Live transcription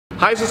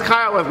Hi, this is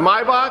Kyle with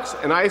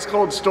MyBox and Ice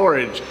Cold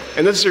Storage,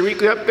 and this is your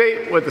weekly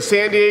update with the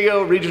San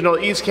Diego Regional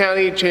East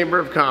County Chamber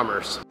of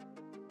Commerce.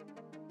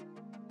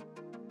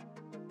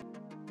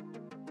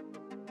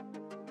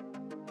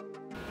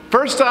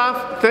 First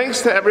off,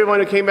 thanks to everyone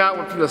who came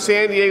out from the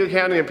San Diego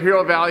County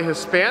Imperial Valley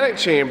Hispanic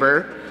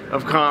Chamber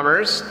of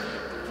Commerce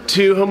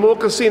to Jamul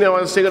Casino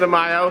on Cinco de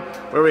Mayo,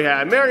 where we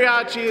had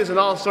mariachis and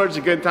all sorts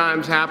of good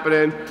times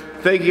happening.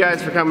 Thank you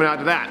guys for coming out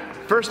to that.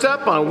 First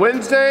up, on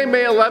Wednesday,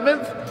 May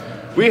 11th,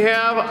 we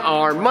have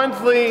our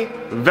monthly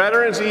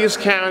Veterans East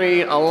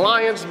County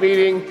Alliance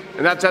meeting,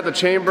 and that's at the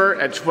Chamber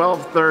at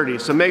 12:30.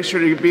 So make sure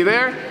to be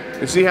there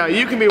and see how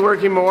you can be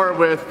working more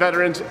with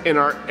veterans in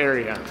our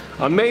area.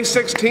 On May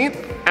 16th,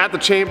 at the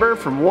Chamber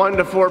from 1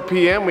 to 4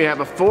 p.m., we have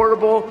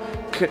affordable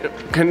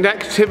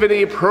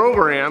connectivity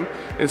program,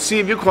 and see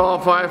if you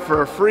qualify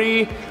for a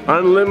free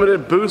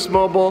unlimited Boost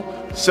Mobile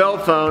cell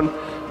phone,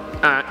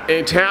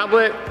 a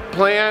tablet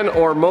plan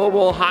or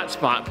mobile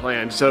hotspot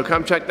plan. So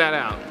come check that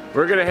out.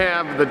 We're gonna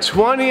have the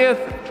 20th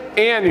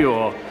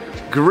annual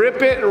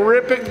Grip It and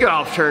Rip It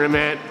Golf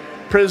Tournament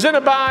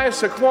presented by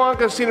Sycuan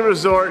Casino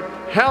Resort,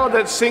 held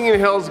at Singing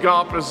Hills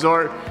Golf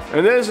Resort.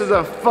 And this is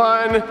a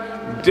fun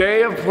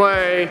day of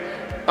play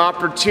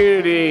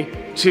opportunity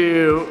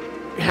to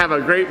have a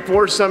great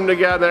foursome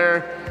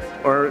together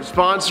or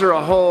sponsor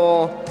a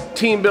hole,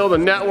 team build a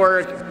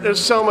network. There's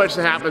so much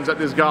that happens at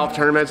these golf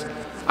tournaments.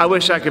 I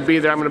wish I could be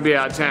there. I'm gonna be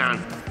out of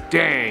town.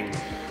 Dang.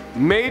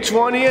 May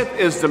 20th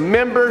is the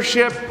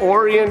membership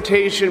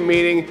orientation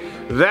meeting.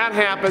 That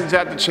happens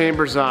at the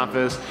Chamber's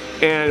office,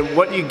 and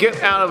what you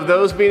get out of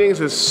those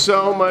meetings is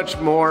so much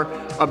more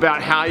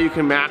about how you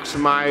can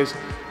maximize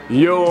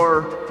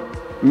your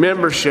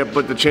membership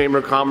with the Chamber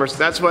of Commerce.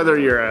 That's whether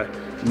you're a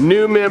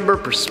new member,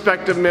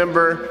 prospective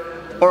member,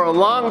 or a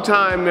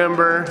longtime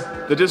member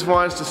that just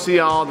wants to see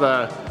all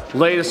the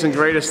latest and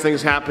greatest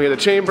things happening at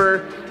the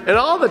Chamber, and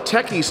all the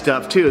techie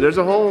stuff too. There's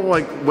a whole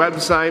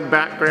website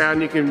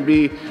background. You can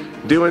be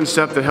doing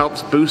stuff that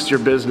helps boost your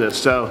business.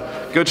 So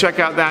go check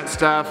out that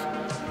stuff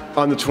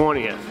on the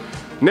 20th.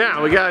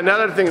 Now we got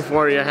another thing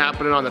for you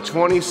happening on the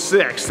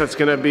 26th. That's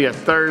gonna be a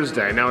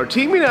Thursday. Now we're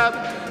teaming up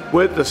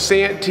with the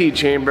Santee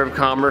Chamber of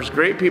Commerce,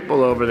 great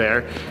people over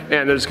there,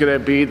 and there's gonna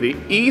be the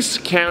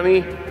East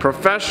County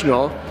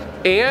Professional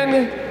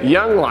and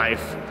Young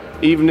Life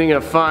evening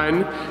of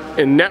fun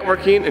and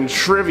networking and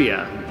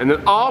trivia. And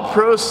then all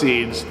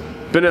proceeds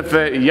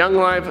benefit Young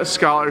Life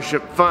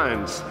Scholarship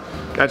Funds.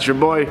 That's our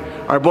boy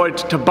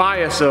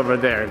Tobias over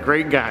there,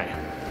 great guy.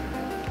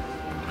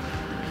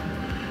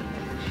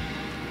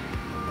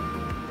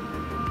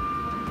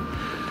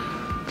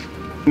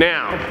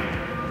 Now,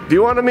 if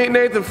you want to meet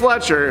Nathan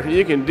Fletcher,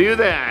 you can do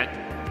that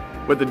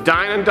with the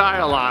Dine and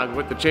Dialogue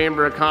with the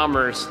Chamber of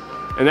Commerce,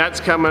 and that's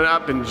coming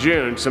up in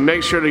June, so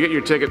make sure to get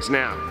your tickets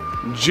now.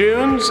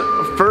 June's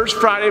first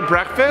Friday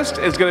breakfast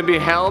is going to be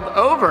held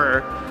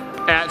over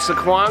at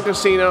Sycuan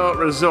Casino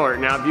Resort.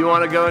 Now, if you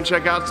want to go and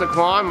check out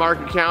Sycuan, mark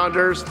your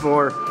calendars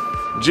for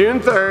June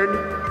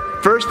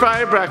 3rd, first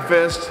Friday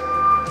breakfast,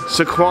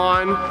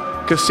 Sycuan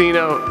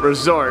Casino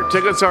Resort.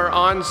 Tickets are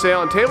on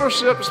sale and table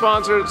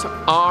sponsors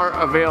are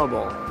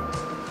available.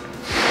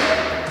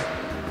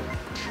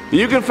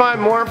 You can find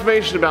more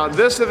information about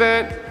this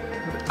event,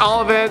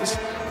 all events,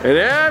 and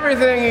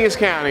everything East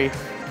County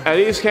at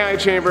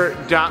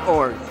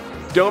eastcountychamber.org.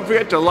 Don't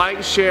forget to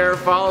like, share,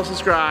 follow,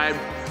 subscribe,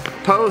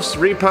 post,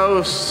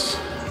 repost,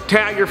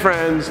 tag your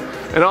friends,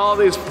 and all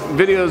these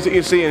videos that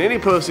you see and any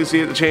posts you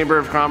see at the Chamber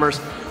of Commerce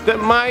that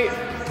might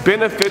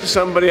benefit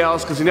somebody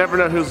else, because you never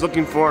know who's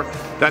looking for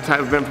that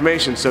type of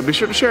information. So be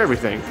sure to share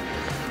everything.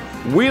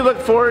 We look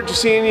forward to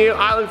seeing you.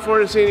 I look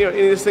forward to seeing you.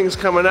 Any of these things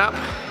coming up.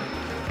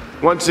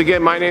 Once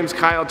again, my name's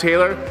Kyle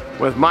Taylor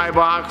with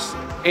MyBox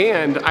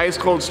and Ice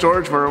Cold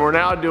Storage, where we're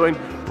now doing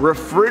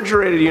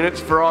refrigerated units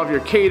for all of your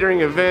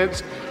catering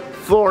events,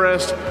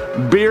 florist,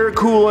 beer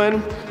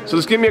cooling. So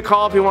just give me a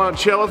call if you want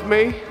to chill with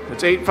me.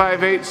 It's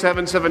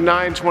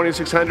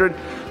 858-779-2600.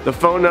 The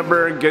phone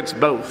number gets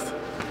both.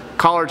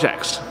 Call or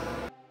text.